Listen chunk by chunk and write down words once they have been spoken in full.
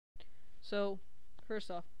So, first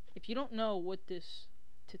off, if you don't know what this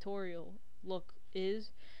tutorial look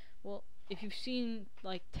is, well, if you've seen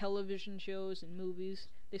like television shows and movies,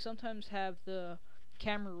 they sometimes have the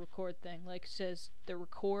camera record thing, like it says the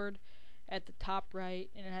record at the top right,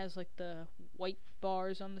 and it has like the white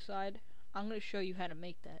bars on the side. I'm going to show you how to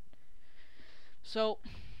make that. So,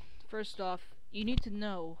 first off, you need to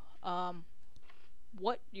know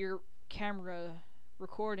what your camera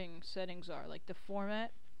recording settings are, like the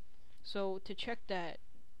format. So to check that,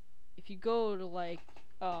 if you go to like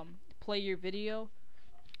play your video,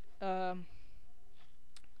 um,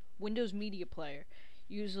 Windows Media Player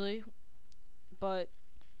usually, but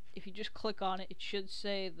if you just click on it, it should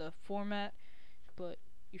say the format, but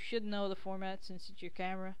you should know the format since it's your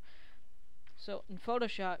camera. So in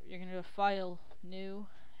Photoshop, you're going to do File, New,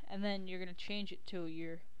 and then you're going to change it to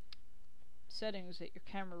your settings that your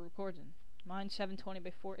camera records in. Mine's 720 by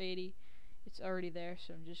 480. It's already there,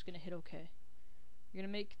 so I'm just going to hit OK. You're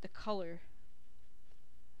going to make the color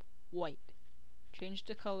white. Change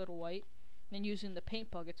the color to white, and then using the paint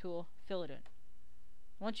bucket tool, fill it in.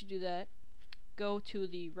 Once you do that, go to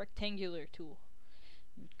the rectangular tool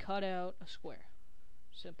and cut out a square.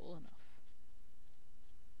 Simple enough.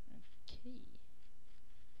 Okay.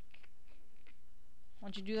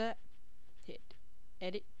 Once you do that, hit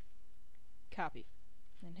Edit, Copy,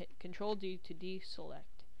 and hit Control D to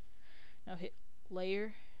deselect. Now hit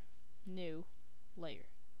Layer, New, Layer.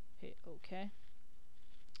 Hit OK.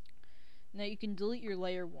 Now you can delete your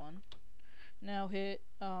layer 1. Now hit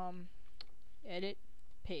Edit,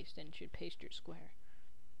 Paste, and it should paste your square.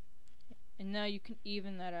 And now you can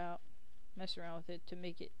even that out, mess around with it to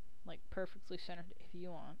make it like perfectly centered if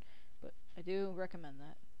you want, but I do recommend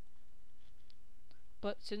that.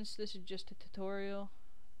 But since this is just a tutorial,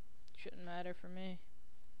 it shouldn't matter for me.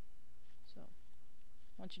 So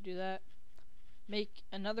once you do that, make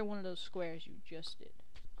another one of those squares you just did.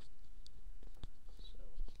 So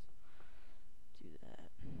do that.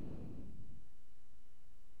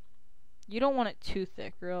 You don't want it too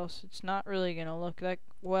thick, or else it's not really gonna look that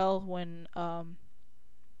well when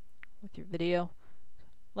with your video.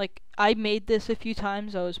 Like, I made this a few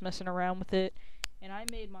times. I was messing around with it, and I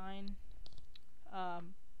made mine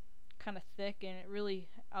kind of thick, and it really,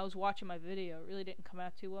 I was watching my video, it really didn't come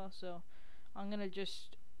out too well, so I'm gonna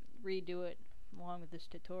just redo it along with this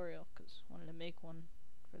tutorial, because I wanted to make one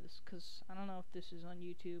for this, because I don't know if this is on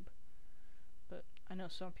YouTube, but I know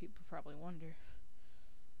some people probably wonder.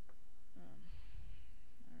 Alright.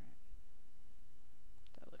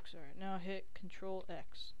 That looks alright. Now hit Control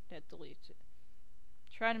X. That deletes it.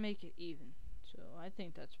 Try to make it even. So I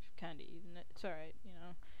think that's kinda even. It's alright, you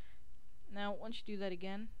know. Now once you do that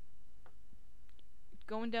again,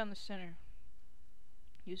 going down the center,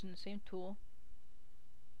 using the same tool,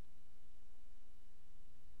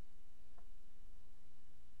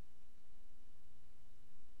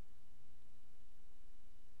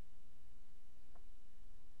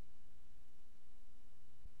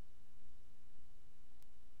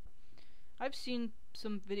 I've seen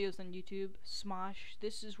some videos on YouTube, Smosh.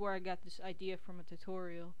 This is where I got this idea from a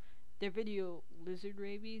tutorial. Their video, Lizard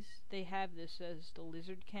Rabies, they have this as the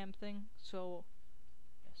lizard cam thing, so,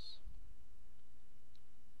 yes.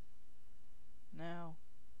 Now,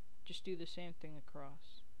 just do the same thing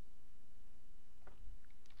across.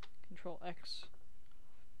 Control X.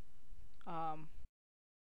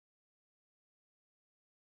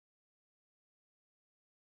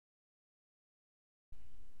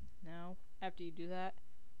 Now, after you do that,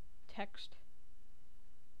 text,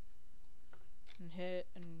 and hit,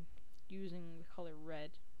 and using the color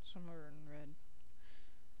red, somewhere in red,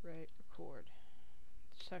 right, record.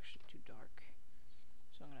 It's actually too dark,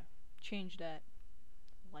 so I'm gonna change that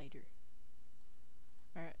lighter.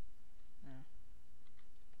 Alright, now,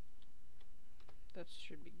 that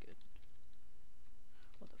should be good.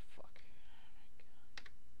 What the fuck? Oh my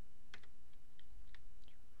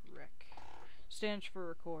god. Rec. Stands for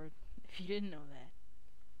record, if you didn't know that,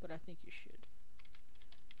 but I think you should.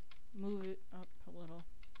 Move it up a little.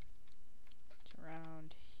 It's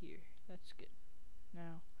around here. That's good.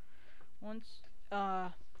 Now, once,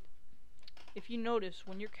 if you notice,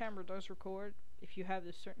 when your camera does record, if you have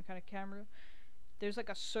this certain kind of camera, there's like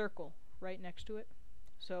a circle right next to it.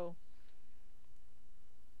 So,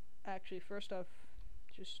 actually, first off,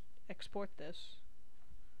 just export this.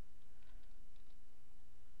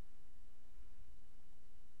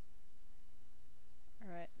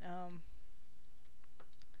 Alright,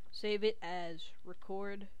 save it as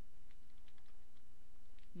record,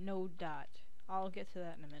 no dot. I'll get to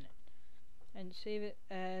that in a minute. And save it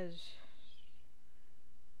as,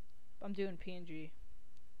 I'm doing PNG.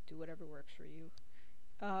 Do whatever works for you.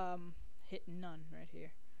 hit none right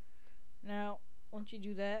here. Now, once you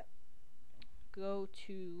do that, go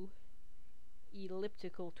to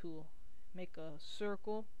elliptical tool, make a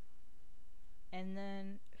circle, and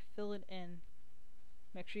then fill it in.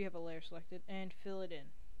 Make sure you have a layer selected, and fill it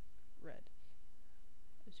in red.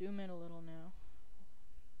 Zoom in a little now.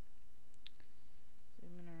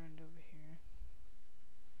 Zoom in around over here.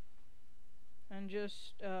 And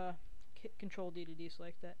just hit Control D to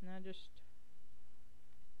deselect that. Now just,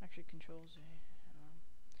 actually Control Z.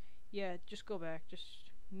 Yeah, just go back. Just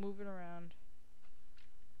move it around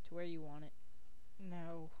to where you want it.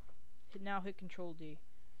 Now hit Control D.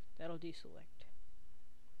 That'll deselect.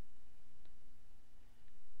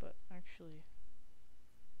 But actually,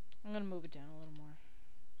 I'm gonna move it down a little more.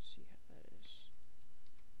 See how that is.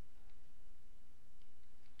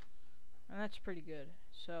 And that's pretty good.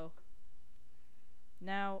 So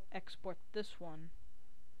now export this one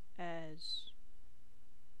as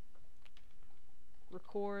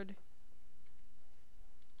record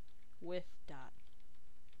with dot.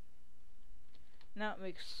 Now it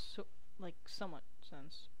makes somewhat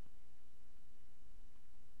sense.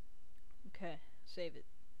 Okay, save it,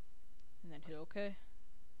 and then hit OK.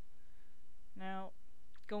 Now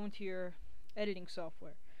go into your editing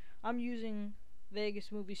software. I'm using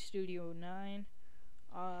Vegas Movie Studio 9.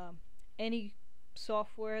 Any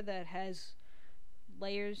software that has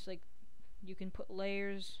layers, like you can put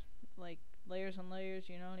layers, like layers on layers,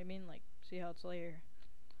 you know what I mean? Like, see how it's layer,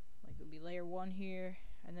 like it would be layer 1 here,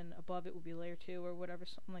 and then above it would be layer 2 or whatever,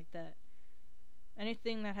 something like that.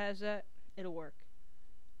 Anything that has that, it'll work.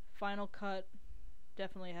 Final Cut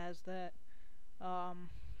definitely has that.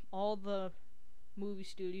 All the movie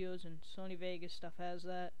studios and Sony Vegas stuff has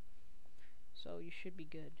that, so you should be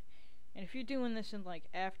good. And if you're doing this in like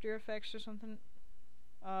After Effects or something,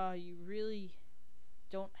 you really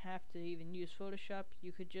don't have to even use Photoshop.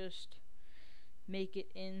 You could just make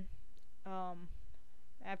it in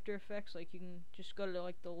After Effects. Like, you can just go to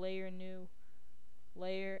like the layer, new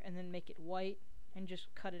layer, and then make it white, and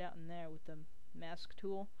just cut it out in there with the mask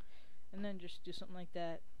tool, and then just do something like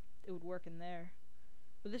that. It would work in there.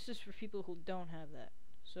 But this is for people who don't have that.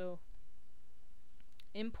 So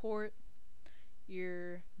import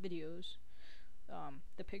your videos,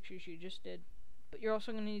 the pictures you just did, but you're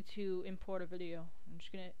also going to need to import a video. I'm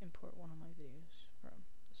just going to import one of my videos from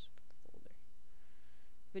this folder.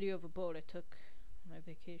 Video of a boat I took on my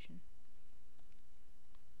vacation.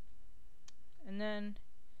 And then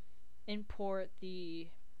import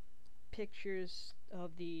the pictures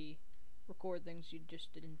of the record things you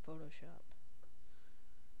just did in Photoshop.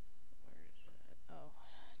 Where is that? Oh,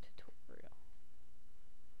 tutorial.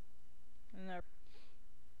 And there.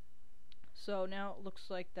 So now it looks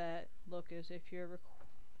like that. Look as if you're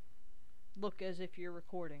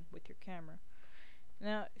recording with your camera.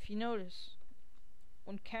 Now, if you notice,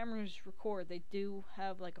 when cameras record, they do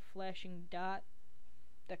have like a flashing dot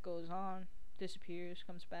that goes on, disappears,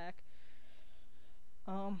 comes back.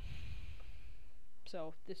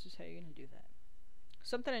 So this is how you're gonna do that.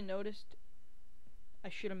 Something I noticed, I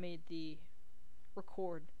should have made the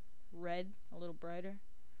record red a little brighter.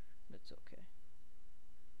 That's okay.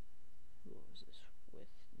 What was this with?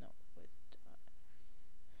 No, with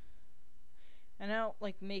and now,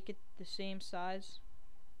 like, make it the same size.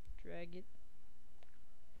 Drag it.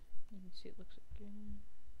 You can see it looks like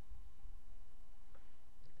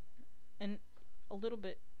and a little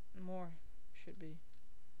bit more should be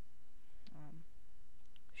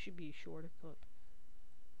shorter clip.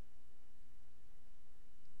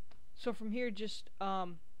 So from here, just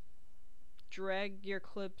drag your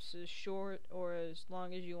clips as short or as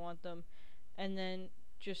long as you want them, and then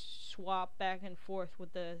just swap back and forth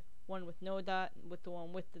with the one with no dot and with the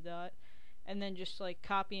one with the dot, and then just like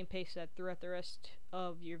copy and paste that throughout the rest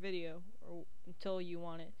of your video or until you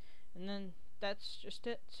want it. And then that's just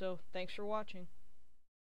it. So thanks for watching.